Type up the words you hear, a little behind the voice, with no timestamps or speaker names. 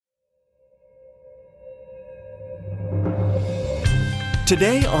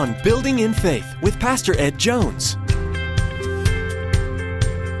Today on Building in Faith with Pastor Ed Jones.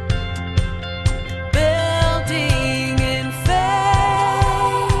 Building in Faith.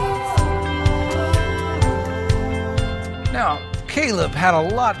 Now, Caleb had a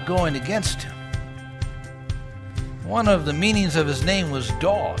lot going against him. One of the meanings of his name was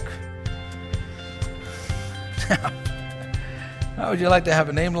dog. Now, how would you like to have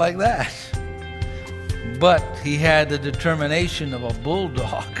a name like that? But he had the determination of a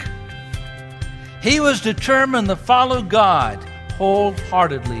bulldog. He was determined to follow God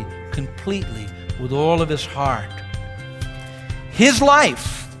wholeheartedly, completely, with all of his heart. His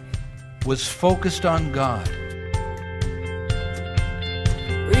life was focused on God.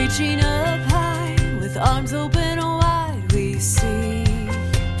 Reaching up high with arms open wide, we see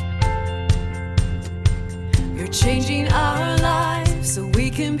you're changing our lives so we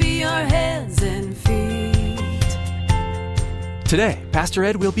can be your hands and feet. Today, Pastor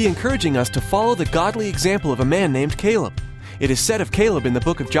Ed will be encouraging us to follow the godly example of a man named Caleb. It is said of Caleb in the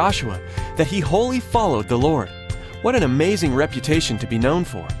book of Joshua that he wholly followed the Lord. What an amazing reputation to be known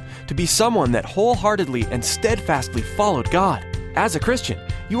for, to be someone that wholeheartedly and steadfastly followed God. As a Christian,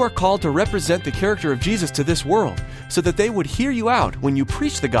 you are called to represent the character of Jesus to this world so that they would hear you out when you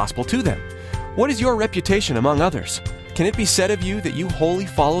preach the gospel to them. What is your reputation among others? Can it be said of you that you wholly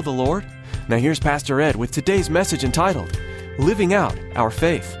follow the Lord? Now here's Pastor Ed with today's message entitled, Living Out Our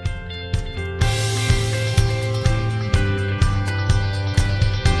Faith.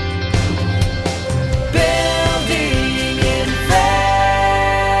 Building in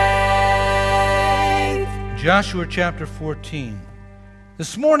Faith. Joshua chapter 14.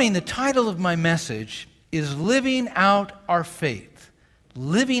 This morning, the title of my message is Living Out Our Faith.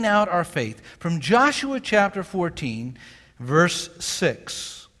 Living Out Our Faith. From Joshua chapter 14, verse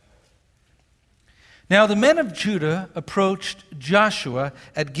 6. Now the men of Judah approached Joshua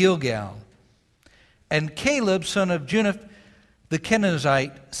at Gilgal, and Caleb, son of Jephunneh the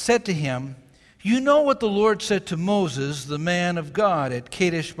Kenizzite, said to him, "You know what the Lord said to Moses, the man of God, at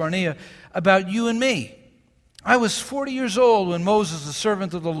Kadesh Barnea, about you and me. I was 40 years old when Moses, the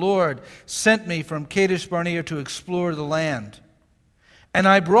servant of the Lord, sent me from Kadesh Barnea to explore the land. And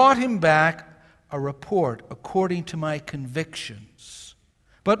I brought him back a report according to my convictions.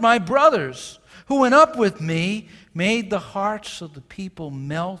 But my brothers who went up with me made the hearts of the people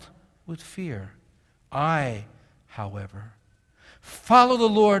melt with fear. I, however, follow the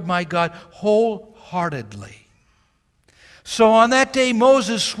Lord my God wholeheartedly. So on that day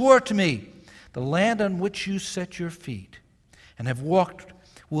Moses swore to me, the land on which you set your feet and have walked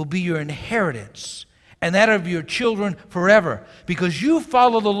will be your inheritance, and that of your children forever, because you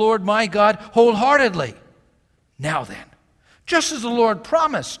follow the Lord my God wholeheartedly. Now then, just as the Lord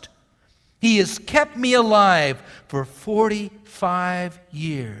promised, He has kept me alive for 45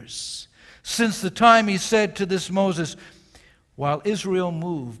 years, since the time He said to this Moses, while Israel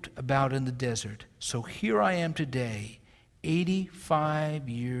moved about in the desert. So here I am today, 85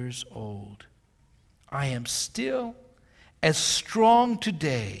 years old. I am still as strong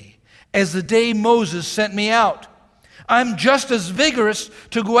today as the day Moses sent me out. I'm just as vigorous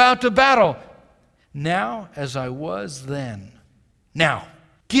to go out to battle now as I was then. Now,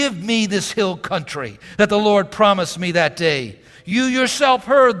 give me this hill country that the Lord promised me that day. You yourself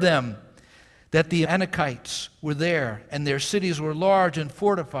heard them, that the Anakites were there, and their cities were large and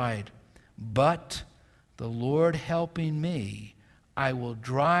fortified. But the Lord helping me, I will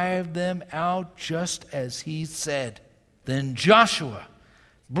drive them out just as He said. Then Joshua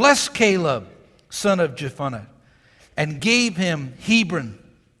blessed Caleb, son of Jephunneh, and gave him Hebron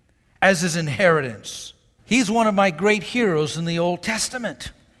as his inheritance. He's one of my great heroes in the Old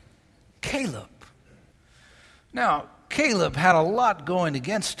Testament. Caleb. Now, Caleb had a lot going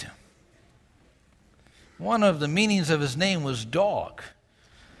against him. One of the meanings of his name was dog.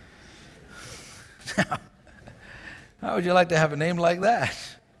 Now, how would you like to have a name like that?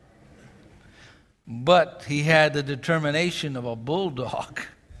 But he had the determination of a bulldog.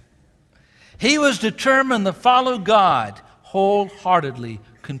 He was determined to follow God wholeheartedly,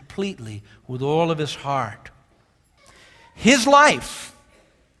 completely, with all of his heart. His life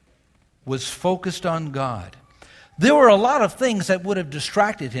was focused on God. There were a lot of things that would have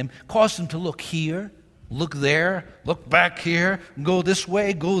distracted him, caused him to look here, look there, look back here, go this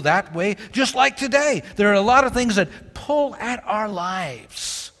way, go that way. Just like today, there are a lot of things that pull at our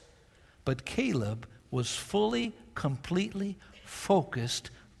lives. But Caleb was fully, completely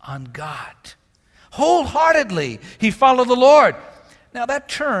focused on God. Wholeheartedly, he followed the Lord. Now that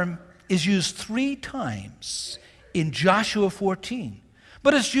term is used 3 times in Joshua 14.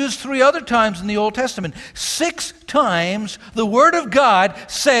 But it's used 3 other times in the Old Testament. 6 times the Word of God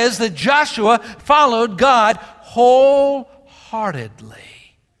says that Joshua followed God wholeheartedly.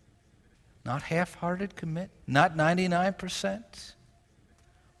 Not half-hearted commit, not 99%,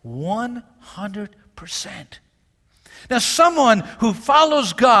 100%. Now, someone who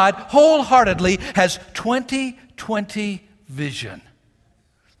follows God wholeheartedly has 20/20 vision.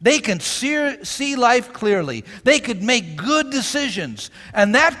 They can see life clearly. They could make good decisions.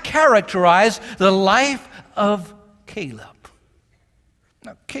 And that characterized the life of Caleb.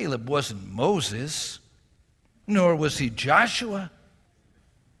 Now, Caleb wasn't Moses, nor was he Joshua.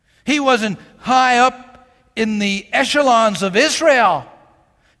 He wasn't high up in the echelons of Israel.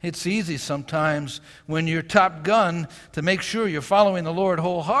 It's easy sometimes when you're Top Gun to make sure you're following the Lord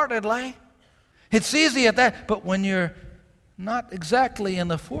wholeheartedly. It's easy at that, but when you're not exactly in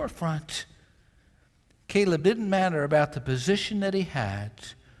the forefront, Caleb didn't matter about the position that he had,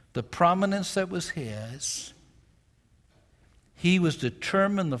 the prominence that was his. He was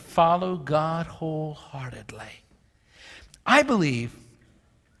determined to follow God wholeheartedly. I believe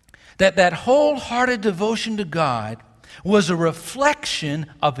that wholehearted devotion to God was a reflection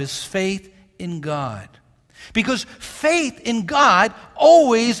of his faith in God. Because faith in God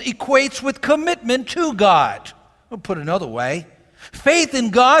always equates with commitment to God. I'll put it another way. Faith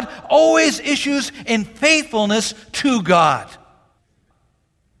in God always issues in faithfulness to God.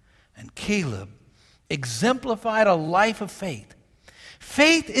 And Caleb exemplified a life of faith.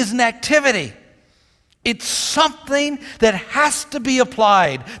 Faith is an activity. It's something that has to be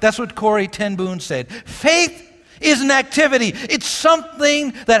applied. That's what Corrie ten Boom said. Faith is an activity. It's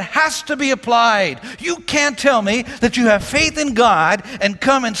something that has to be applied. You can't tell me that you have faith in God and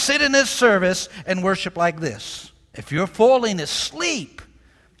come and sit in His service and worship like this. If you're falling asleep,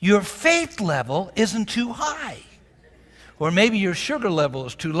 your faith level isn't too high. Or maybe your sugar level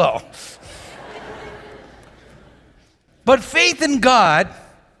is too low. But faith in God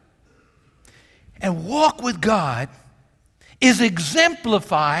and walk with God is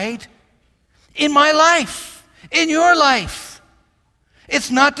exemplified in my life, in your life.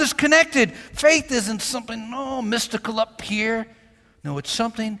 It's not disconnected. Faith isn't something, mystical up here. No, it's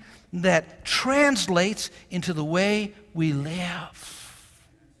something that translates into the way we live.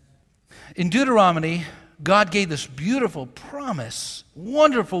 In Deuteronomy, God gave this beautiful promise,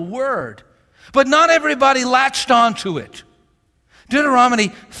 wonderful word, but not everybody latched onto it. Deuteronomy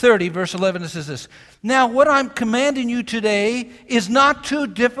 30, verse 11, it says this, "Now what I'm commanding you today is not too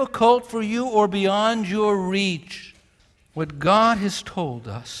difficult for you or beyond your reach." What God has told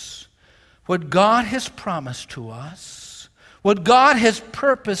us, what God has promised to us, what God has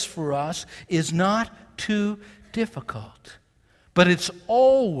purposed for us is not too difficult. But it's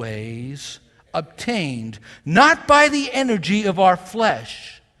always obtained not by the energy of our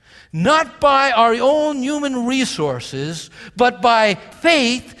flesh, not by our own human resources, but by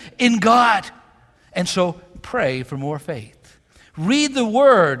faith in God. And so pray for more faith. Read the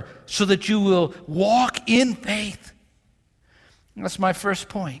Word so that you will walk in faith. That's my first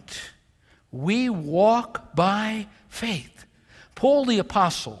point. We walk by faith. Paul the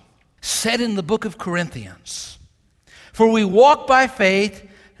Apostle said in the book of Corinthians, "For we walk by faith,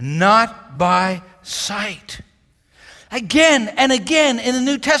 not by sight." Again and again in the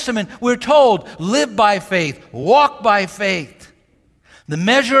New Testament, we're told, live by faith, walk by faith. The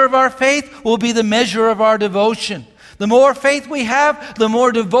measure of our faith will be the measure of our devotion. The more faith we have, the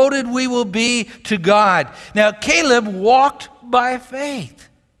more devoted we will be to God. Now, Caleb walked by faith.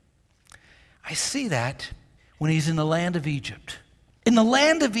 I see that when he's in the land of Egypt. In the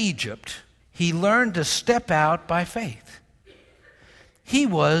land of Egypt, he learned to step out by faith. He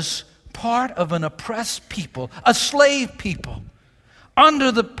was part of an oppressed people, a slave people,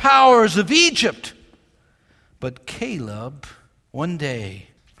 under the powers of Egypt. But Caleb one day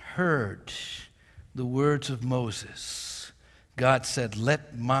heard the words of Moses. God said,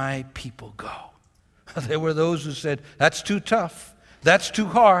 "Let my people go." There were those who said, "That's too tough, that's too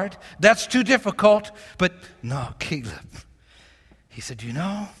hard, that's too difficult." But no, Caleb, he said,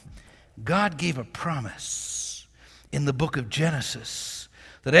 God gave a promise in the book of Genesis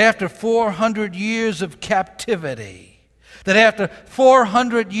that after 400 years of captivity, that after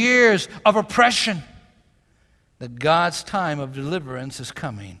 400 years of oppression, that God's time of deliverance is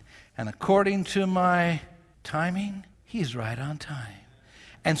coming. And according to my timing, He's right on time.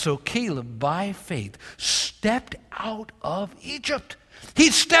 And so Caleb, by faith, stepped out of Egypt. He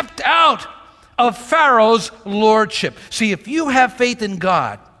stepped out of Pharaoh's lordship. See, if you have faith in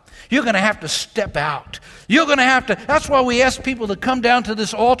God, you're going to have to step out. You're going to have to, that's why we ask people to come down to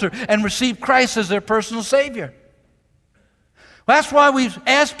this altar and receive Christ as their personal Savior. That's why we've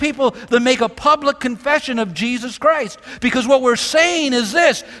asked people to make a public confession of Jesus Christ. Because what we're saying is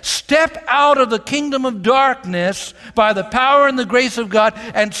this: step out of the kingdom of darkness by the power and the grace of God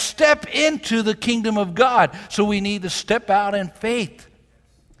and step into the kingdom of God. So we need to step out in faith.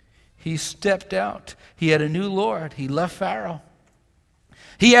 He stepped out. He had a new Lord. He left Pharaoh.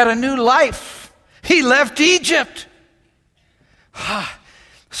 He had a new life. He left Egypt.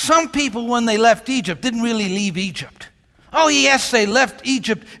 Some people, when they left Egypt, didn't really leave Egypt. Oh, yes, they left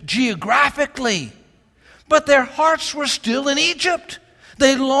Egypt geographically, but their hearts were still in Egypt.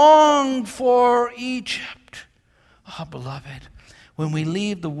 They longed for Egypt. Oh, beloved, when we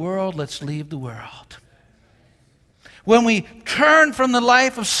leave the world, let's leave the world. When we turn from the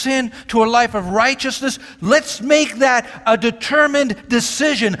life of sin to a life of righteousness, let's make that a determined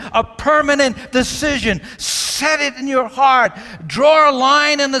decision, a permanent decision. Set it in your heart. Draw a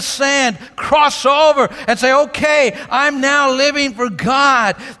line in the sand. Cross over and say, okay, I'm now living for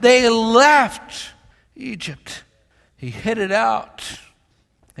God. They left Egypt. He headed out.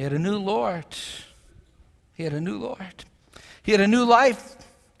 He had a new Lord. He had a new Lord. He had a new life.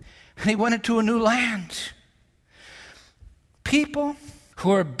 And he went into a new land. People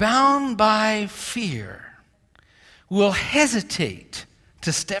who are bound by fear will hesitate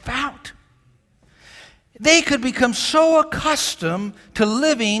to step out. They could become so accustomed to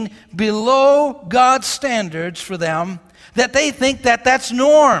living below God's standards for them that they think that that's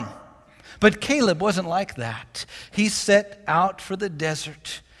norm. But Caleb wasn't like that. He set out for the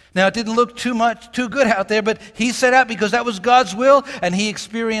desert. Now, it didn't look too good out there, but he set out because that was God's will, and he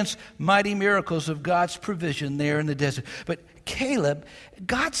experienced mighty miracles of God's provision there in the desert. But Caleb,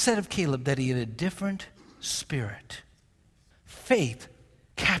 God said of Caleb that he had a different spirit. Faith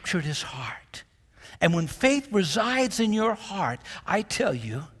captured his heart. And when faith resides in your heart, I tell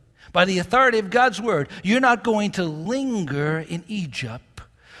you, by the authority of God's word, you're not going to linger in Egypt.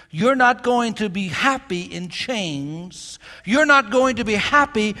 You're not going to be happy in chains. You're not going to be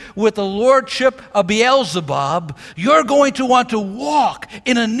happy with the lordship of Beelzebub. You're going to want to walk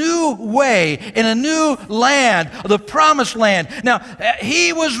in a new way, in a new land, the promised land. Now,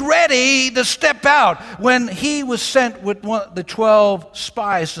 he was ready to step out when he was sent with the 12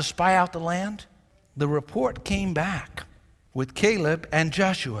 spies to spy out the land. The report came back with Caleb and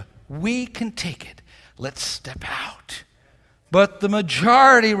Joshua. We can take it. Let's step out. But the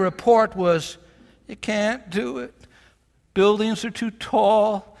majority report was, you can't do it. Buildings are too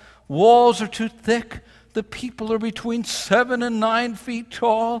tall. Walls are too thick. The people are between 7 and 9 feet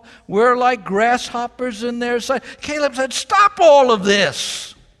tall. We're like grasshoppers in their sight. Caleb said, stop all of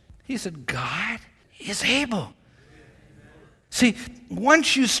this. He said, God is able. See,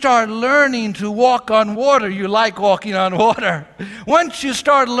 once you start learning to walk on water, you like walking on water. Once you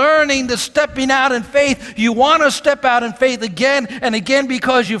start learning to stepping out in faith, you want to step out in faith again and again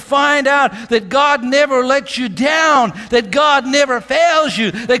because you find out that God never lets you down, that God never fails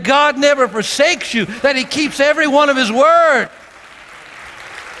you, that God never forsakes you, that He keeps every one of His word.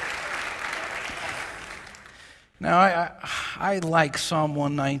 Now, I like Psalm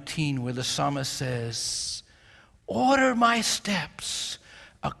 119 where the psalmist says, order my steps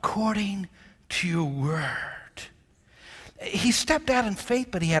according to your word. He stepped out in faith,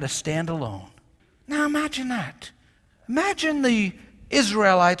 but he had to stand alone. Now imagine that. Imagine the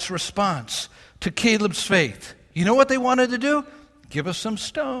Israelites' response to Caleb's faith. You know what they wanted to do? Give us some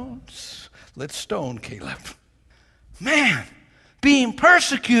stones. Let's stone Caleb. Man, being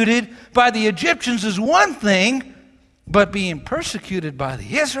persecuted by the Egyptians is one thing, but being persecuted by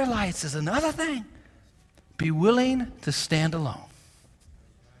the Israelites is another thing. Be willing to stand alone.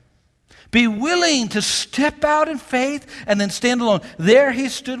 Be willing to step out in faith and then stand alone. There he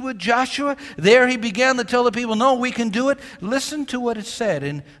stood with Joshua. There he began to tell the people, no, we can do it. Listen to what it said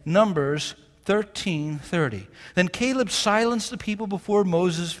in Numbers 13:30. Then Caleb silenced the people before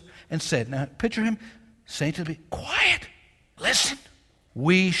Moses and said, now picture him saying to the people, quiet, listen.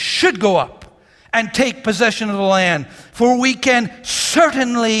 We should go up and take possession of the land, for we can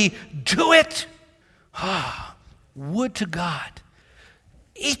certainly do it. Would to God,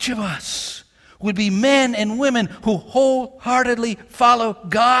 each of us would be men and women who wholeheartedly follow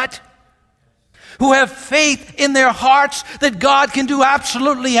God, who have faith in their hearts that God can do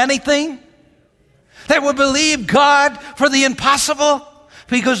absolutely anything, that would believe God for the impossible,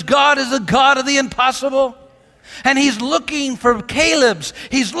 because God is the God of the impossible. And He's looking for Caleb's.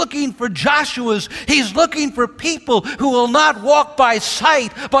 He's looking for Joshua's. He's looking for people who will not walk by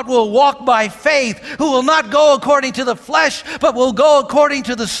sight, but will walk by faith, who will not go according to the flesh, but will go according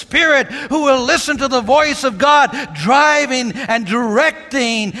to the Spirit, who will listen to the voice of God, driving and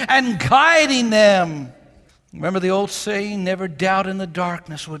directing and guiding them. Remember the old saying, never doubt in the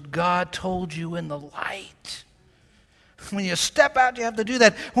darkness what God told you in the light. When you step out, you have to do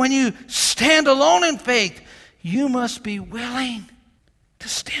that. When you stand alone in faith, you must be willing to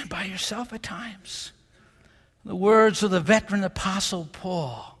stand by yourself at times. The words of the veteran apostle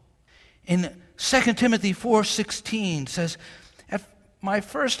Paul in 2 Timothy 4:16 says, at my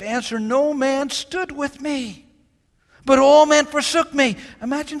first answer, no man stood with me, but all men forsook me.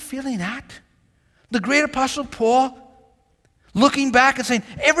 Imagine feeling that. The great apostle Paul looking back and saying,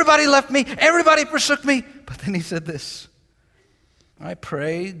 everybody left me, everybody forsook me. But then he said this, I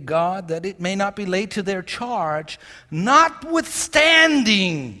pray, God, that it may not be laid to their charge,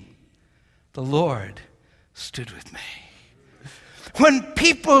 notwithstanding the Lord stood with me. When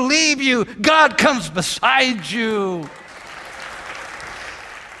people leave you, God comes beside you.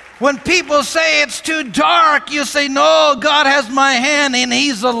 When people say it's too dark, you say, no, God has my hand and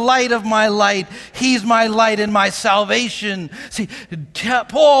He's the light of my light. He's my light and my salvation. See,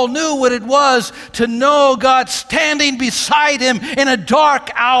 Paul knew what it was to know God standing beside him in a dark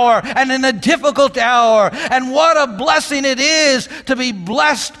hour and in a difficult hour. And what a blessing it is to be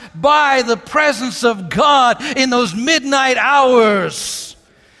blessed by the presence of God in those midnight hours.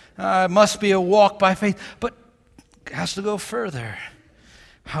 It must be a walk by faith, but it has to go further.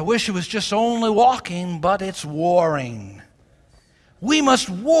 I wish it was just only walking, but it's warring. We must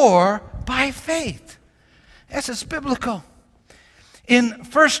war by faith. Yes, it's biblical. In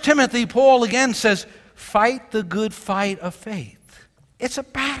 1 Timothy, Paul again says, fight the good fight of faith. It's a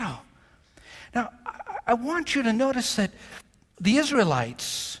battle. Now, I want you to notice that the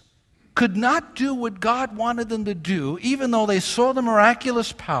Israelites could not do what God wanted them to do, even though they saw the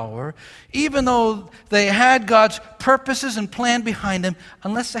miraculous power, even though they had God's purposes and plan behind them,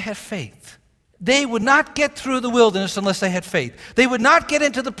 unless they had faith. They would not get through the wilderness unless they had faith. They would not get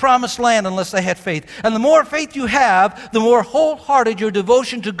into the promised land unless they had faith. And the more faith you have, the more wholehearted your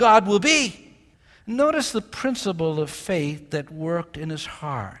devotion to God will be. Notice the principle of faith that worked in his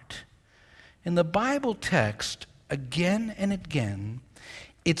heart. In the Bible text, again and again,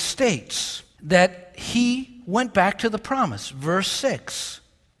 it states that he went back to the promise. Verse 6.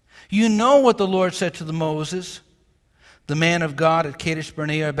 You know what the Lord said to Moses, the man of God at Kadesh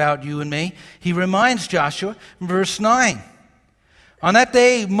Barnea, about you and me. He reminds Joshua in verse 9. On that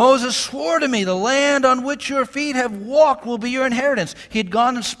day, Moses swore to me, the land on which your feet have walked will be your inheritance. He had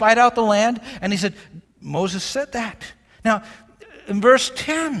gone and spied out the land, and he said, Moses said that. Now, in verse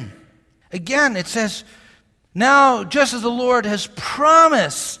 10, again, it says, now, just as the Lord has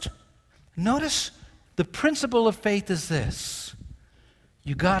promised, notice the principle of faith is this.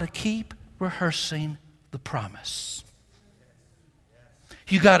 You got to keep rehearsing the promise.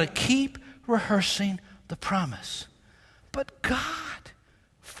 You got to keep rehearsing the promise. But God,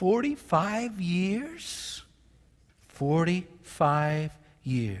 45 years? 45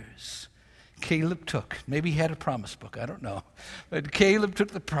 years. Caleb took, maybe he had a promise book, I don't know. But Caleb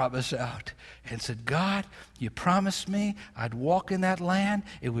took the promise out and said, God, you promised me I'd walk in that land,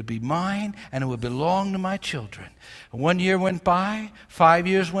 it would be mine, and it would belong to my children. 1 year went by, 5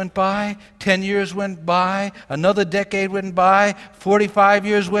 years went by, 10 years went by, another decade went by, 45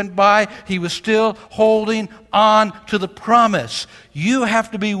 years went by. He was still holding on to the promise. You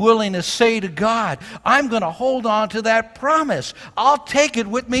have to be willing to say to God, I'm going to hold on to that promise. I'll take it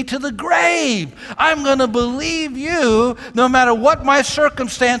with me to the grave. I'm going to believe you no matter what my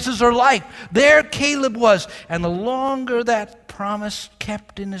circumstances are like. There Caleb was. And the longer that promise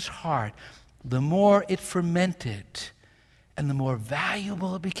kept in his heart, the more it fermented and the more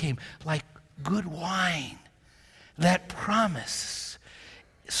valuable it became. Like good wine, that promise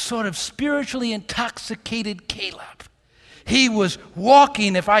sort of spiritually intoxicated Caleb. He was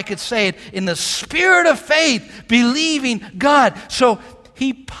walking, if I could say it, in the spirit of faith, believing God. So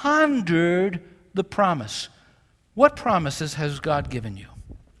he pondered the promise. What promises has God given you?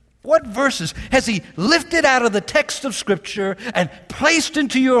 What verses has He lifted out of the text of Scripture and placed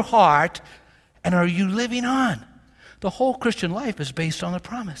into your heart, and are you living on? The whole Christian life is based on the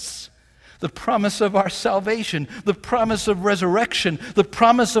promise. The promise of our salvation, the promise of resurrection, the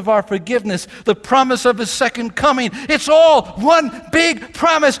promise of our forgiveness, the promise of His second coming. It's all one big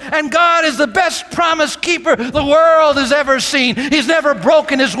promise, and God is the best promise keeper the world has ever seen. He's never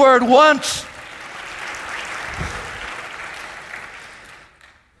broken His word once.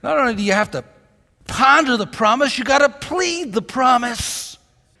 Not only do you have to ponder the promise, you got to plead the promise.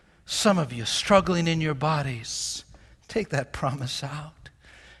 Some of you struggling in your bodies, take that promise out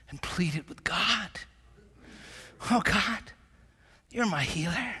and plead it with God. Oh God, you're my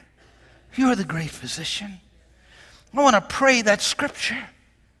healer. You're the great physician. I want to pray that scripture.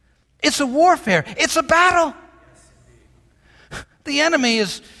 It's a warfare. It's a battle. The enemy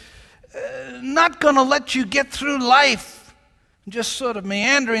is not going to let you get through life just sort of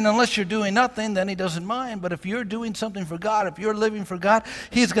meandering unless you're doing nothing. Then he doesn't mind. But if you're doing something for God, if you're living for God,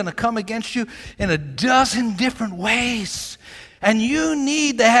 he's going to come against you in a dozen different ways. And you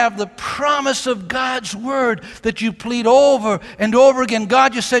need to have the promise of God's word that you plead over and over again.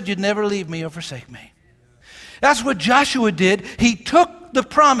 God, you said you'd never leave me or forsake me. That's what Joshua did. He took the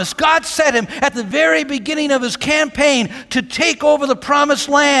promise. God set him at the very beginning of his campaign to take over the promised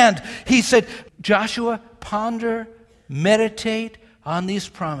land. He said, Joshua, ponder, meditate on these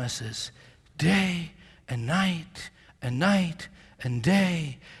promises day and night and night and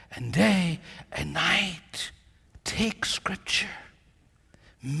day and day and night. Take Scripture,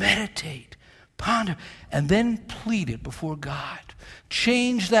 meditate, ponder, and then plead it before God.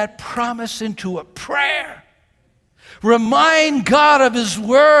 Change that promise into a prayer. Remind God of His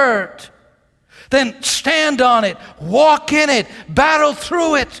Word. Then stand on it, walk in it, battle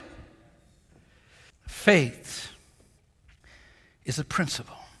through it. Faith is a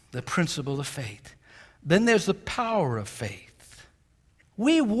principle, the principle of faith. Then there's the power of faith.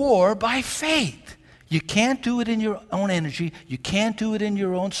 We war by faith. You can't do it in your own energy. You can't do it in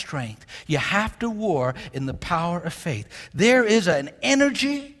your own strength. You have to war in the power of faith. There is an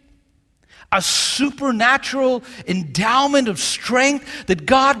energy, a supernatural endowment of strength that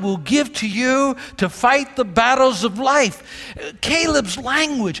God will give to you to fight the battles of life. Caleb's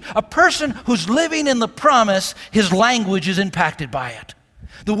language, a person who's living in the promise, his language is impacted by it.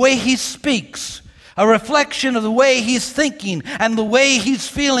 The way he speaks, a reflection of the way he's thinking and the way he's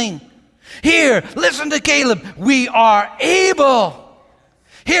feeling. Here, listen to Caleb. We are able.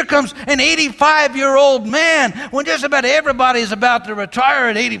 Here comes an 85-year-old man when just about everybody's about to retire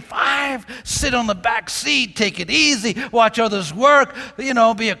at 85. Sit on the back seat, take it easy, watch others work, be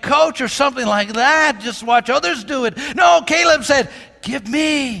a coach or something like that. Just watch others do it. No, Caleb said, give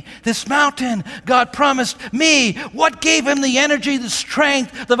me this mountain. God promised me. What gave him the energy, the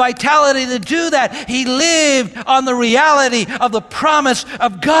strength, the vitality to do that? He lived on the reality of the promise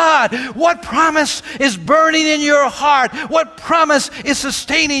of God. What promise is burning in your heart? What promise is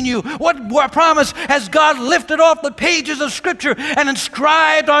sustaining you? What promise has God lifted off the pages of Scripture and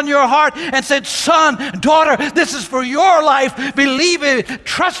inscribed on your heart and said, son, daughter, this is for your life. Believe it.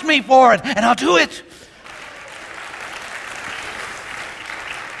 Trust me for it, and I'll do it.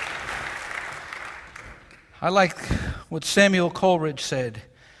 I like what Samuel Coleridge said.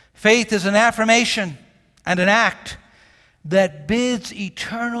 Faith is an affirmation and an act that bids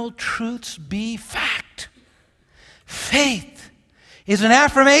eternal truths be fact. Faith is an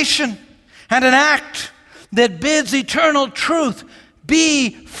affirmation and an act that bids eternal truth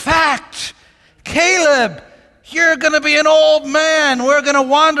be fact. Caleb, you're going to be an old man. We're going to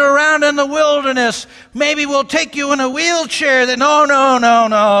wander around in the wilderness. Maybe we'll take you in a wheelchair.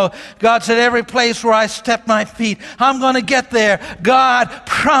 No. God said, every place where I step my feet, I'm going to get there. God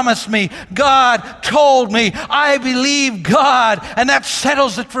promised me. God told me. I believe God, and that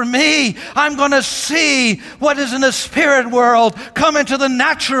settles it for me. I'm going to see what is in the spirit world come into the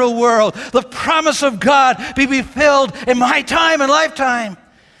natural world. The promise of God be fulfilled in my time and lifetime.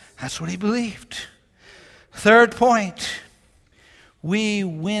 That's what he believed. Third point, we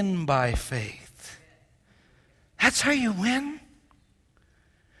win by faith. That's how you win.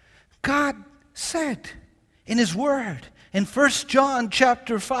 God said in His Word, in 1 John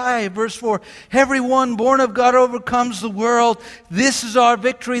chapter 5, verse 4, everyone born of God overcomes the world. This is our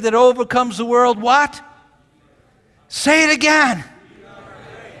victory that overcomes the world. What? Say it again.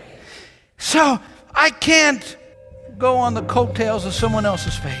 So I can't go on the coattails of someone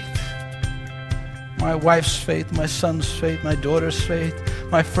else's faith. My wife's faith, my son's faith, my daughter's faith,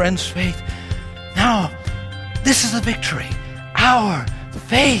 my friend's faith. No, this is the victory. Our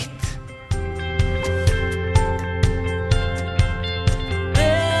faith.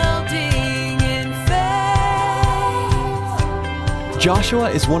 Building in faith. Joshua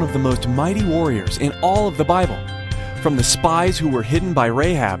is one of the most mighty warriors in all of the Bible. From the spies who were hidden by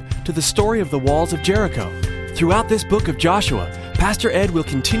Rahab to the story of the walls of Jericho. Throughout this book of Joshua, Pastor Ed will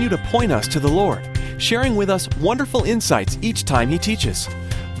continue to point us to the Lord, sharing with us wonderful insights each time he teaches.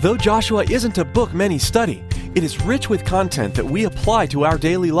 Though Joshua isn't a book many study, it is rich with content that we apply to our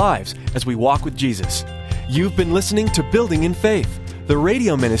daily lives as we walk with Jesus. You've been listening to Building in Faith, the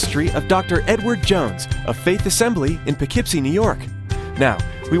radio ministry of Dr. Edward Jones of Faith Assembly in Poughkeepsie, New York. Now,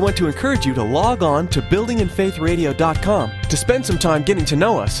 we want to encourage you to log on to buildinginfaithradio.com to spend some time getting to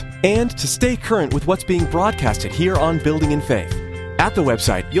know us and to stay current with what's being broadcasted here on Building in Faith. At the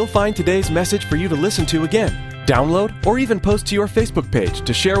website, you'll find today's message for you to listen to again, download, or even post to your Facebook page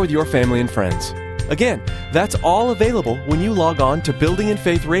to share with your family and friends. Again, that's all available when you log on to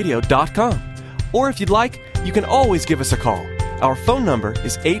buildinginfaithradio.com. Or if you'd like, you can always give us a call. Our phone number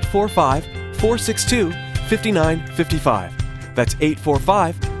is 845-462-5955. That's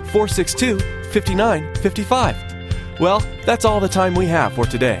 845-462-5955. Well, that's all the time we have for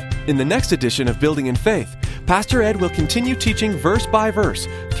today. In the next edition of Building in Faith, Pastor Ed will continue teaching verse by verse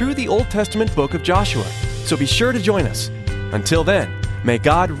through the Old Testament book of Joshua. So be sure to join us. Until then, may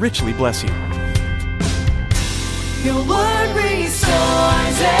God richly bless you. Your word restores.